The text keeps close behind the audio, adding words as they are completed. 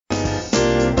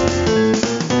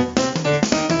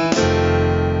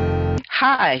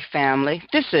Hi, family.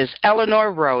 This is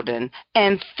Eleanor Roden,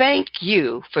 and thank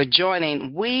you for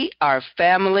joining We Are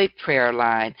Family Prayer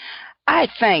Line. I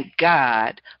thank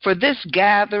God for this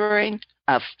gathering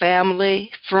of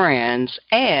family, friends,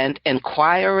 and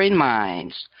inquiring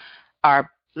minds. Our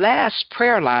last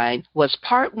prayer line was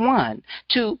part 1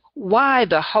 to why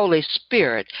the Holy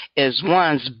Spirit is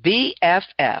one's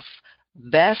BFF,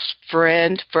 best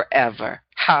friend forever.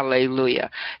 Hallelujah.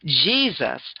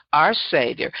 Jesus, our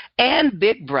Savior and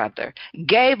Big Brother,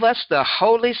 gave us the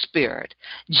Holy Spirit.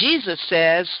 Jesus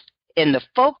says in the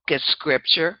focus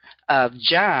scripture of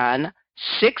John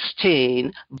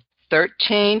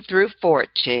 16:13 through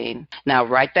 14. Now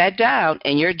write that down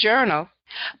in your journal.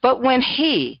 But when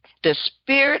He, the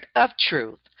Spirit of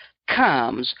truth,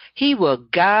 comes, He will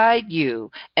guide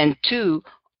you into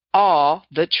all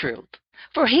the truth.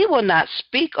 For He will not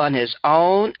speak on His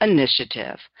own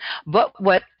initiative, but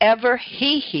whatever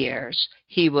He hears,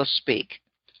 He will speak.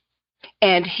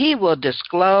 And He will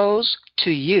disclose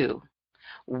to you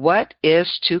what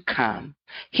is to come.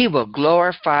 He will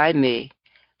glorify me,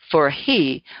 for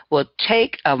He will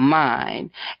take of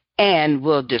mine and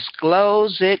will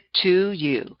disclose it to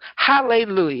you.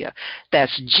 Hallelujah.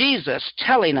 That's Jesus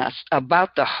telling us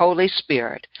about the Holy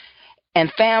Spirit.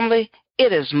 And family,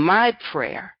 it is my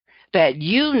prayer that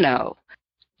you know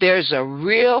there's a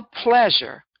real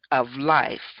pleasure of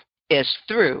life is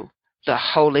through the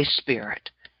Holy Spirit.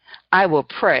 I will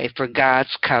pray for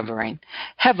God's covering.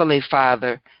 Heavenly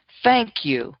Father, thank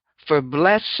you for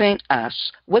blessing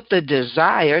us with the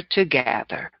desire to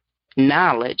gather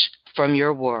knowledge from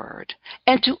your word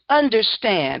and to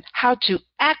understand how to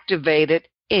activate it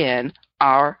in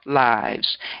our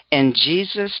lives. In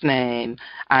Jesus' name,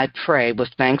 I pray with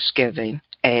thanksgiving.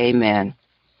 Amen.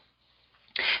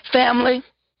 Family,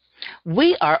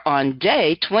 we are on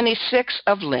day 26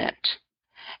 of Lent.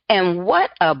 And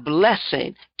what a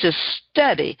blessing to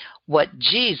study what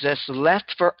Jesus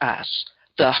left for us,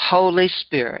 the Holy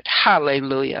Spirit.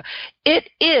 Hallelujah. It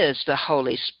is the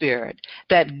Holy Spirit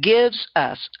that gives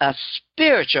us a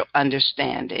spiritual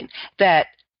understanding that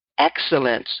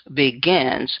excellence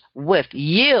begins with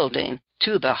yielding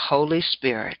to the Holy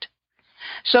Spirit.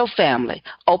 So, family,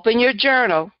 open your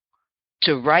journal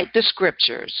to write the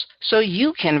scriptures so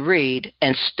you can read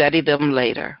and study them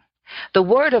later. The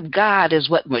Word of God is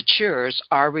what matures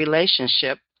our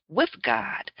relationship with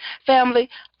God. Family,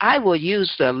 I will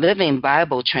use the Living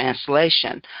Bible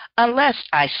translation unless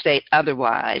I state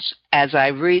otherwise as I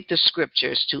read the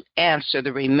scriptures to answer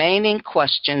the remaining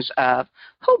questions of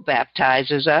who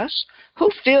baptizes us, who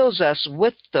fills us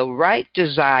with the right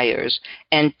desires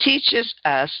and teaches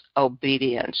us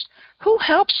obedience, who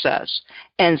helps us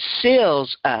and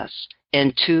seals us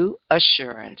into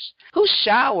assurance, who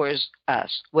showers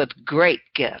us with great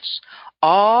gifts,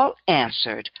 all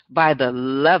answered by the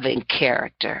loving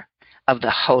character of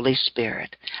the Holy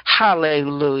Spirit.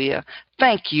 Hallelujah.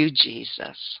 Thank you,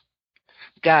 Jesus.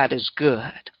 God is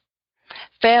good.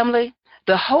 Family,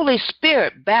 the Holy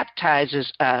Spirit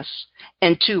baptizes us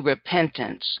into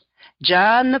repentance.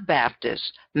 John the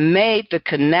Baptist made the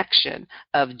connection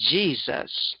of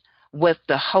Jesus with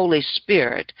the Holy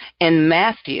Spirit in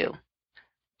Matthew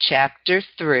chapter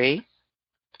 3,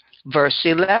 verse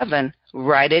 11.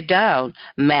 Write it down,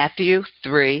 Matthew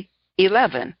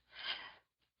 3:11.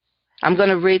 I'm going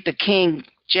to read the King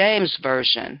James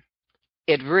Version.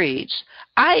 It reads,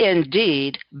 I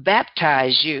indeed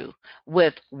baptize you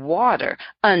with water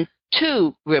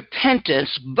unto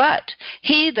repentance, but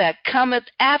he that cometh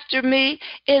after me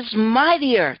is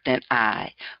mightier than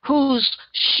I, whose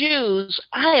shoes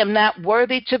I am not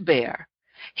worthy to bear.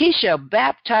 He shall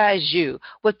baptize you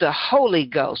with the Holy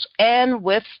Ghost and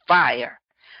with fire.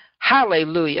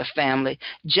 Hallelujah, family.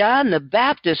 John the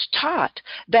Baptist taught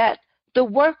that the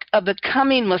work of the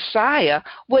coming Messiah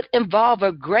would involve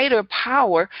a greater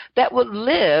power that would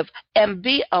live and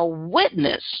be a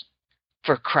witness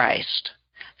for Christ.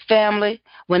 Family,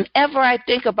 whenever I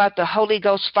think about the Holy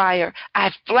Ghost fire,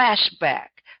 I flash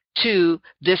back to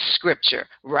this scripture.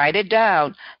 Write it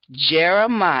down,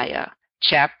 Jeremiah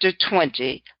chapter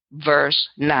 20, verse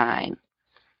 9.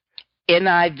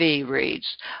 NIV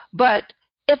reads, but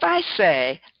if I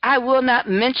say, I will not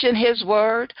mention his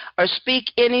word or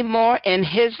speak any more in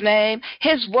his name,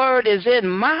 his word is in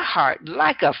my heart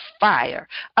like a fire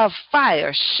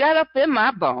shut up in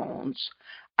my bones.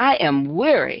 I am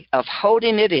weary of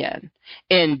holding it in.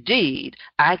 Indeed,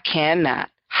 I cannot.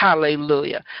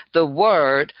 Hallelujah. The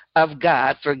word of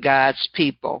God for God's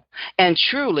people. And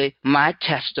truly my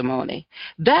testimony.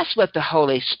 That's what the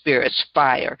Holy Spirit's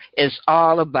fire is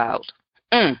all about.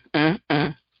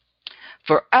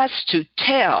 For us to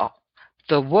tell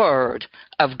the word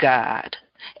of God.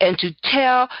 and to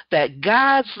tell that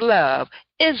God's love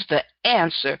is the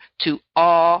answer to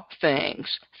all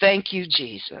things. Thank you,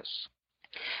 Jesus.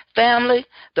 Family,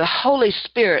 the Holy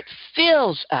Spirit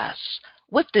fills us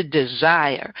with the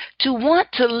desire to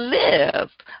want to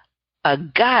live a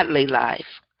godly life.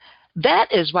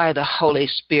 That is why the Holy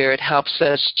Spirit helps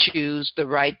us choose the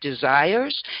right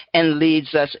desires and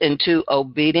leads us into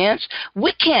obedience.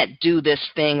 We can't do this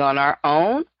thing on our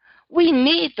own. We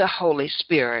need the Holy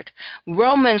Spirit.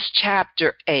 Romans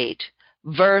chapter 8,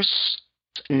 verse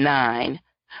 9,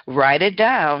 write it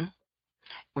down,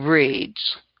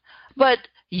 reads, "But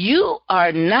you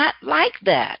are not like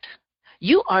that.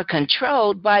 You are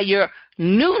controlled by your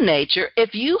new nature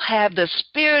if you have the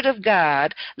Spirit of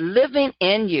God living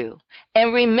in you.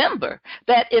 And remember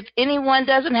that if anyone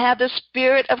doesn't have the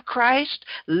Spirit of Christ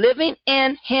living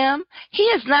in him, he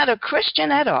is not a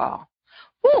Christian at all."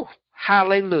 Woo!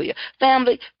 Hallelujah.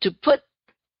 Family, to put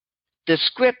the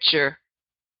scripture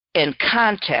in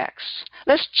context,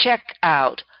 let's check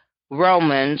out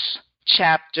Romans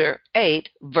chapter 8,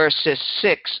 verses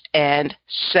 6 and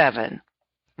 7.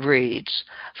 Reads,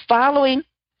 "Following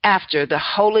after the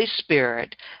Holy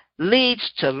Spirit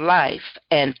leads to life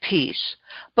and peace,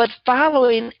 but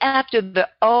following after the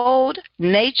old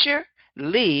nature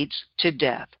leads to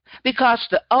death, because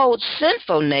the old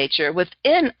sinful nature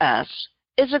within us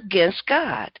is against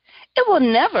God.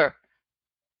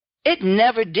 It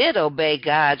never did obey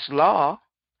God's law,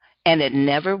 and it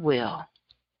never will."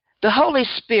 The Holy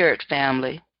Spirit,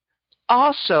 family,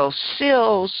 also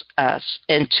seals us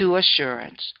into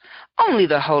assurance. Only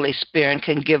the Holy Spirit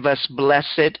can give us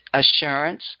blessed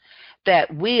assurance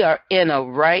that we are in a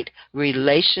right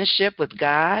relationship with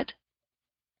God.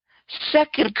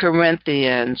 2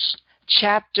 Corinthians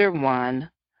chapter 1,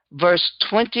 verse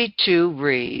 22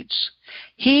 reads,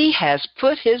 "He has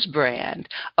put his brand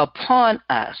upon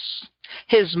us,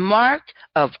 his mark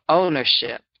of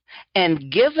ownership, and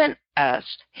given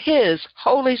us his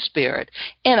Holy Spirit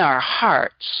in our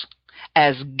hearts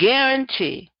as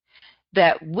guarantee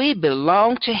that we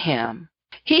belong to him.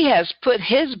 He has put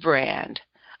his brand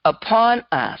upon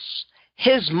us,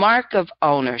 his mark of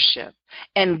ownership,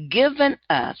 and given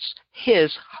us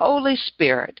his Holy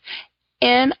Spirit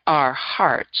in our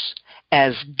hearts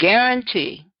as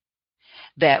guarantee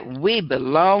that we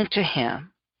belong to him.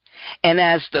 And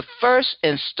as the first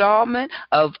installment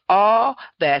of all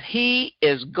that he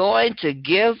is going to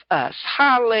give us."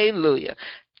 Hallelujah.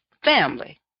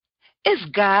 Family, it's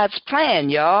God's plan,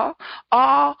 y'all,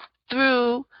 all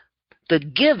through the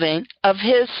giving of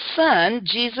his Son,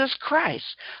 Jesus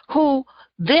Christ, who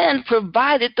then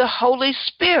provided the Holy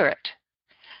Spirit.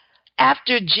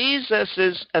 After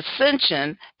Jesus'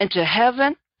 ascension into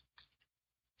heaven,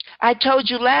 I told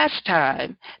you last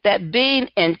time that being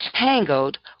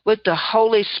entangled with the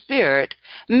Holy Spirit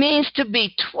means to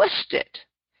be twisted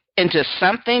into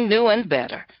something new and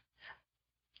better.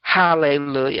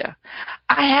 Hallelujah.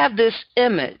 I have this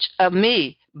image of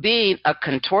me being a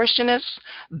contortionist,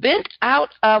 bent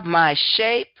out of my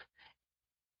shape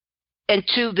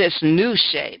into this new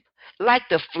shape, like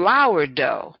the flour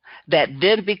dough that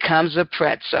then becomes a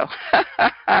pretzel.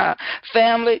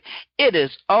 Family, it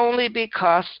is only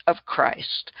because of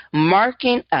Christ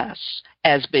marking us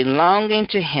as belonging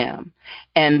to him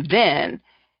and then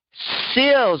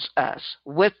seals us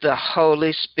with the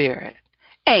Holy Spirit.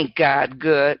 Ain't God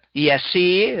good? Yes,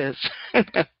 he is.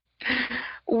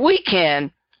 We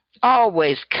can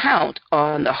always count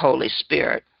on the Holy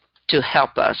Spirit to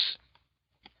help us.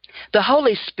 The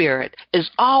Holy Spirit is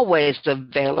always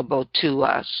available to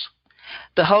us.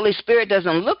 The Holy Spirit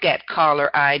doesn't look at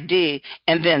caller ID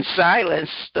and then silence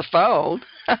the phone.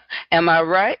 Am I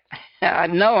right? I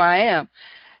know I am.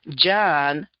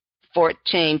 John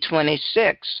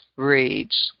 14:26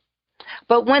 reads,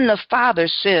 "But when the Father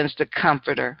sends the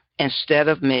Comforter instead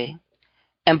of me,"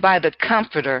 and by the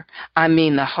Comforter I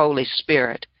mean the Holy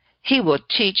Spirit, "he will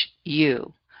teach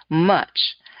you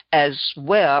much, as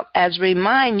well as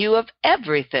remind you of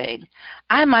everything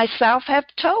I myself have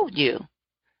told you."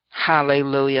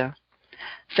 Hallelujah.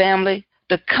 Family,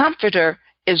 the Comforter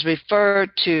is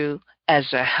referred to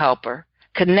as a helper,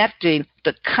 connecting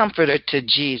the Comforter to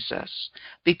Jesus,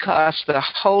 because the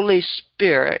Holy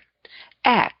Spirit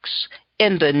acts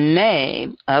in the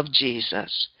name of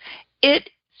Jesus. It's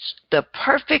the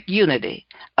perfect unity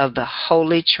of the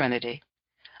Holy Trinity.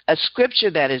 A scripture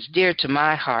that is dear to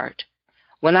my heart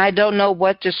when I don't know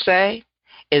what to say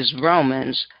is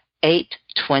Romans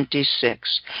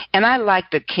 8:26. And I like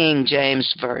the King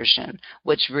James Version,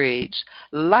 which reads,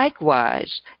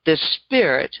 "Likewise, the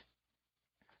Spirit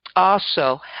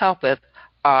also helpeth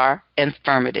our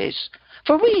infirmities.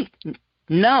 For we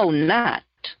know not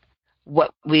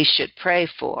what we should pray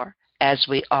for as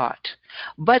we ought.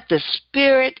 But the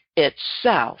Spirit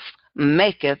itself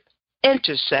maketh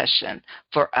intercession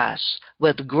for us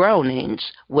with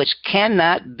groanings which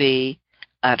cannot be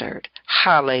uttered.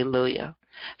 Hallelujah.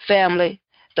 Family,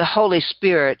 the Holy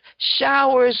Spirit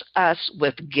showers us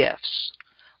with gifts.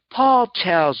 Paul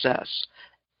tells us,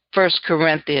 1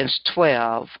 Corinthians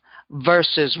 12,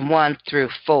 verses 1 through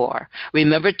 4.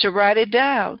 Remember to write it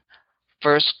down.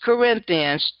 1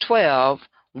 Corinthians 12,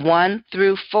 1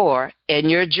 through 4 in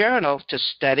your journal to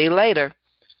study later.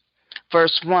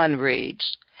 Verse 1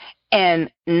 reads,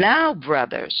 "And now,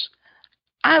 brothers,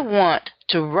 I want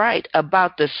to write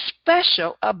about the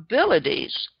special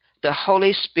abilities the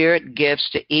Holy Spirit gives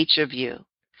to each of you.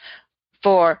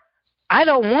 For I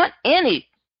don't want any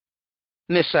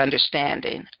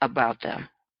misunderstanding about them."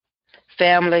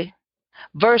 Family,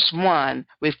 verse 1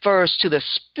 refers to the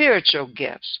spiritual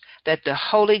gifts that the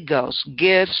Holy Ghost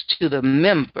gives to the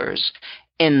members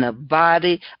in the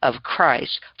body of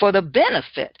Christ for the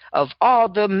benefit of all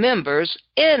the members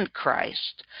in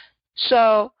Christ.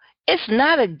 So it's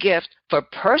not a gift for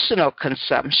personal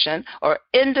consumption or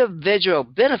individual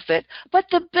benefit, but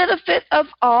the benefit of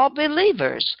all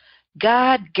believers.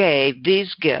 God gave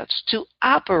these gifts to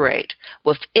operate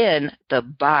within the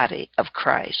body of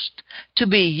Christ, to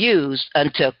be used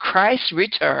until Christ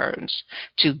returns.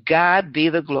 To God be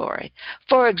the glory.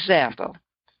 For example,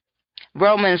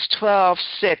 Romans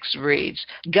 12:6 reads,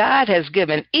 "God has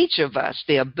given each of us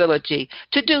the ability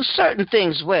to do certain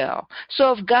things well.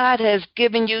 So if God has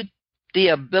given you the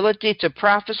ability to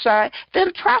prophesy,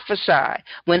 then prophesy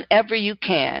whenever you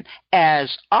can,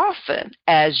 as often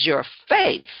as your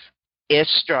faith is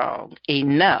strong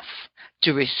enough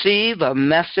to receive a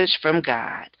message from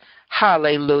God."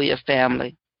 Hallelujah,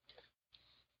 family.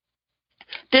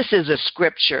 This is a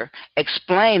scripture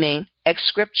explaining a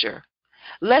scripture.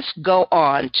 Let's go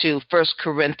on to 1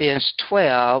 Corinthians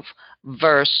 12,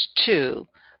 verse 2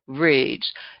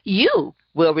 reads, "You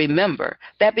will remember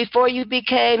that before you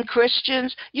became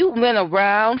Christians, you went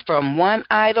around from one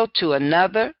idol to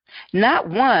another, not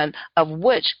one of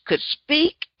which could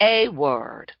speak a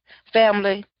word."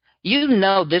 Family, you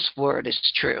know this word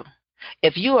is true.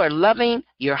 If you are loving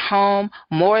your home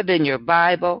more than your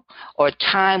Bible or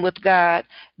time with God,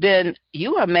 then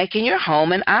you are making your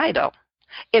home an idol.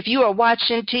 If you are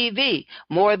watching TV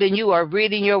more than you are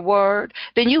reading your word,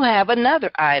 then you have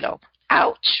another idol.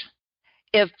 Ouch.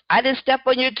 If I didn't step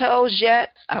on your toes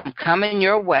yet, I'm coming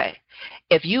your way.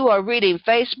 If you are reading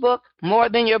Facebook more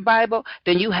than your Bible,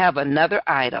 then you have another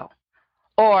idol.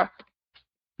 Or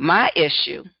my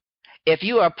issue, if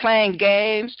you are playing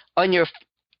games on your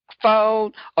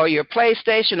phone or your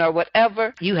PlayStation or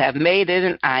whatever, you have made it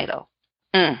an idol.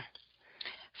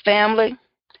 Family,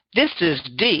 this is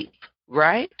deep,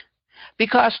 right?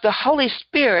 Because the Holy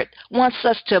Spirit wants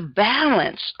us to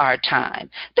balance our time.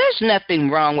 There's nothing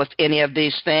wrong with any of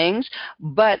these things,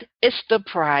 but it's the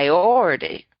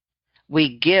priority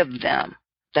we give them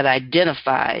that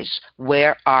identifies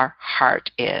where our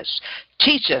heart is.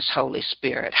 Teach us, Holy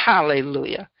Spirit.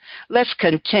 Hallelujah. Let's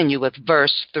continue with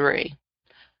verse 3.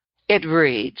 It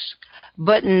reads,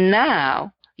 "But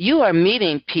now you are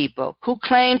meeting people who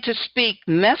claim to speak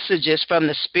messages from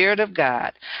the Spirit of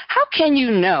God. How can you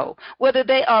know whether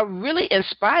they are really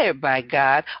inspired by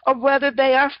God or whether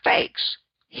they are fakes?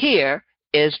 Here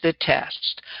is the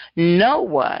test. No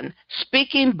one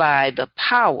speaking by the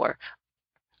power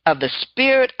of the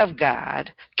Spirit of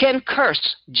God can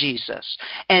curse Jesus,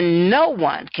 and no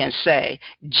one can say,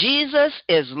 'Jesus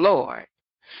is Lord,'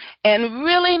 and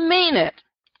really mean it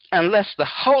unless the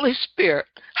Holy Spirit,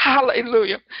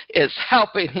 hallelujah, is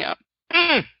helping him."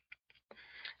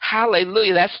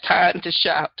 Hallelujah, that's time to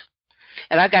shout.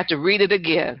 And I got to read it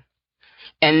again.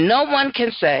 "And no one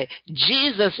can say,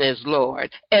 'Jesus is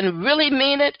Lord,' and really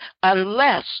mean it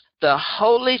unless the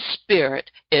Holy Spirit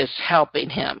is helping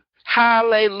him."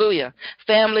 Hallelujah.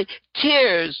 Family,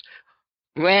 tears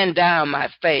ran down my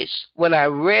face when I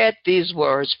read these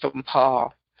words from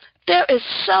Paul. There is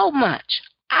so much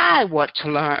I want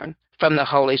to learn from the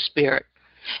Holy Spirit.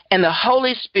 And the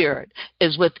Holy Spirit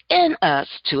is within us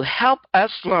to help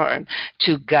us learn.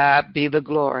 To God be the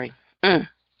glory.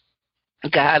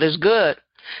 God is good.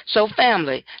 So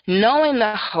family, knowing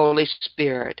the Holy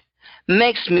Spirit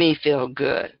makes me feel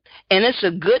good. And it's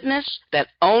a goodness that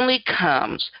only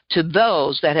comes to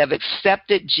those that have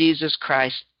accepted Jesus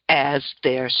Christ as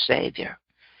their Savior.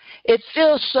 It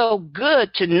feels so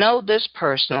good to know this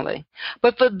personally.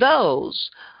 But for those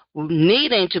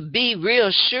needing to be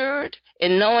reassured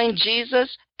in knowing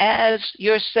Jesus as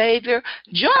your Savior,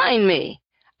 join me.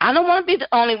 I don't want to be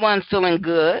the only one feeling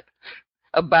good.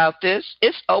 about this,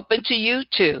 it's open to you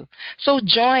too. So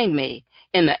join me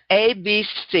in the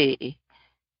ABC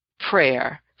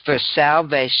prayer for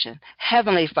salvation.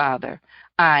 Heavenly Father,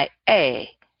 I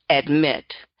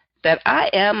admit that I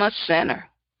am a sinner.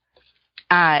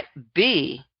 I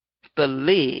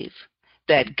believe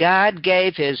that God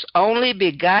gave his only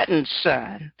begotten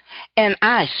Son, and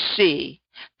I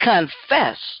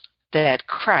confess that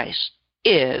Christ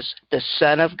is the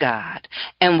Son of God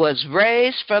and was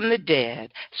raised from the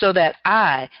dead so that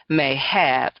I may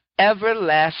have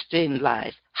everlasting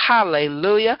life.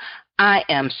 Hallelujah. I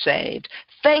am saved.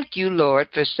 Thank you, Lord,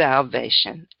 for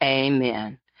salvation.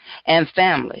 Amen. And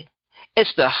family,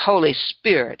 it's the Holy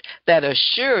Spirit that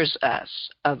assures us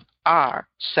of our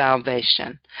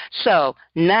salvation. So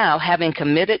now, having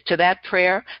committed to that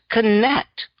prayer,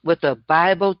 connect with a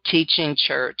Bible teaching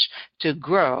church to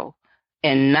grow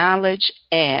in knowledge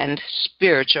and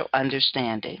spiritual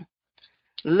understanding.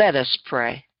 Let us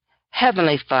pray.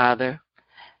 Heavenly Father,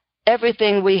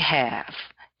 everything we have,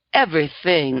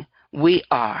 everything we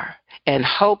are and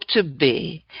hope to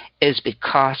be is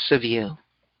because of you.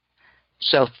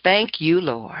 So thank you,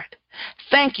 Lord.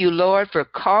 Thank you, Lord, for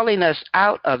calling us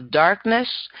out of darkness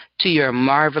to your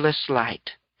marvelous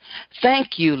light.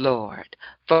 Thank you, Lord,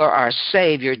 for our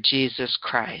Savior, Jesus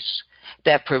Christ,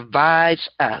 that provides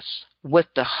us with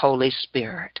the Holy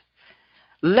Spirit.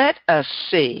 Let us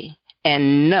see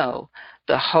and know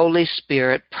the Holy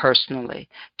Spirit personally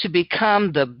to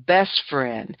become the best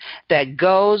friend that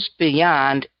goes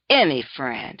beyond any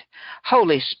friend.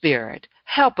 Holy Spirit,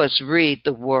 help us read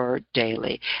the Word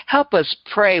daily. Help us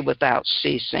pray without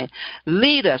ceasing.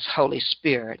 Lead us, Holy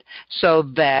Spirit, so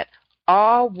that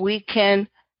all we can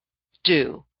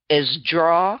do is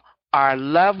draw our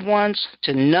loved ones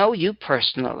to know you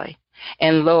personally.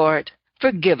 And Lord,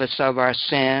 forgive us of our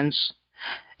sins.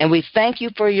 And we thank you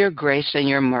for your grace and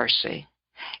your mercy.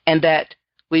 And that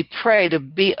we pray to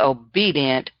be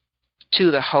obedient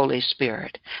to the Holy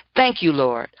Spirit. Thank you,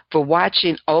 Lord, for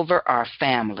watching over our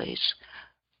families,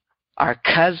 our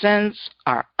cousins,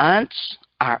 our aunts,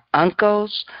 our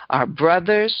uncles, our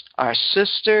brothers, our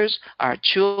sisters, our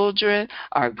children,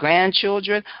 our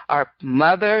grandchildren, our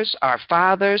mothers, our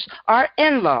fathers, our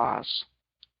in-laws.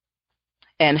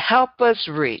 And help us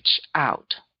reach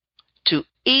out to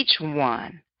each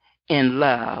one in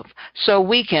love so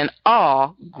we can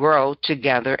all grow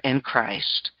together in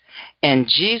Christ. In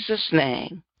Jesus'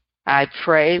 name, I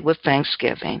pray with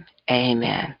thanksgiving.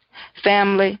 Amen.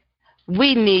 Family,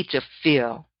 we need to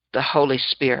feel the Holy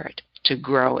Spirit to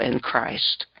grow in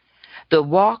Christ. The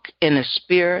walk in the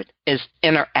Spirit is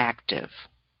interactive.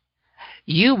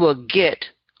 You will get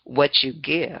what you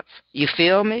give. You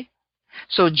feel me?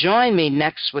 So join me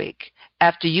next week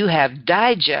after you have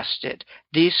digested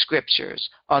these scriptures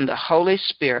on the Holy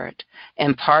Spirit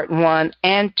in part 1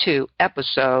 and 2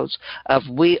 episodes of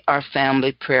We Are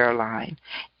Family Prayer Line.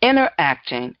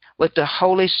 Interacting with the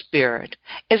Holy Spirit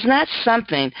is not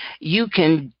something you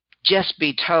can just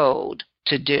be told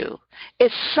to do.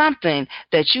 It's something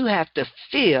that you have to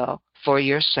feel for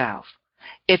yourself.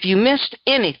 If you missed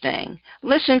anything,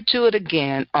 listen to it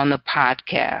again on the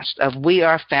podcast of We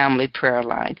Are Family Prayer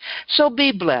Line. So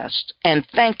be blessed, and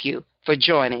thank you for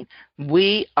joining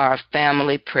We Are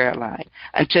Family Prayer Line.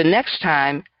 Until next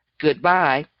time,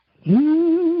 goodbye.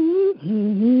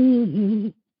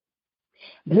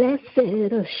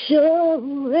 Blessed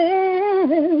assurance,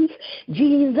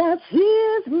 Jesus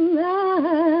is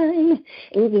mine.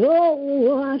 And oh,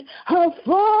 what a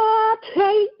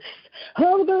foretaste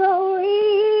of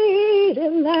glory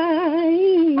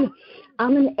divine.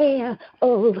 I'm an heir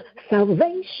of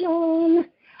salvation.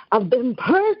 I've been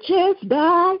purchased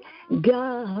by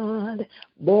God,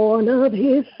 born of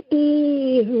his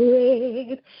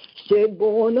spirit,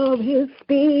 born of his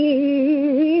spirit,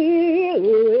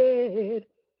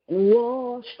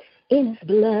 washed in his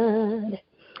blood.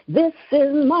 This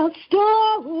is my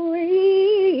story.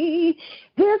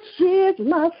 This is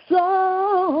my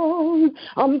song.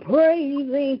 I'm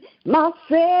praising my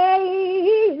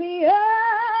Savior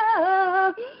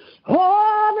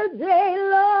all the day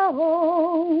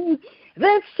long.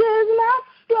 This is my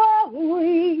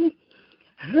story.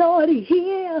 Lord,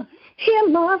 hear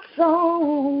my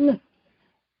song.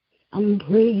 I'm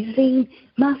praising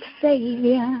my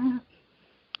Savior.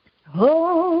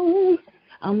 Oh,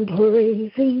 I'm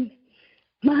praising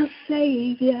my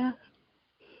Savior.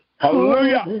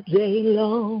 Hallelujah. All the day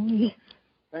long.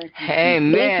 Thank you.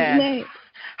 Amen.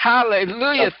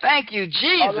 Hallelujah. Thank you,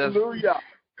 Jesus. Hallelujah.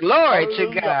 Glory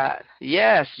Hallelujah. to God.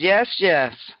 Yes, yes,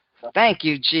 yes. Thank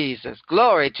you, Jesus.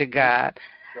 Glory to God.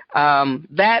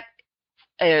 That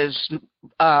is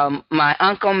my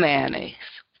Uncle Manny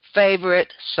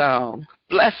favorite song.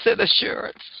 Blessed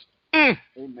assurance.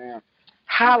 Amen.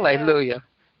 Hallelujah.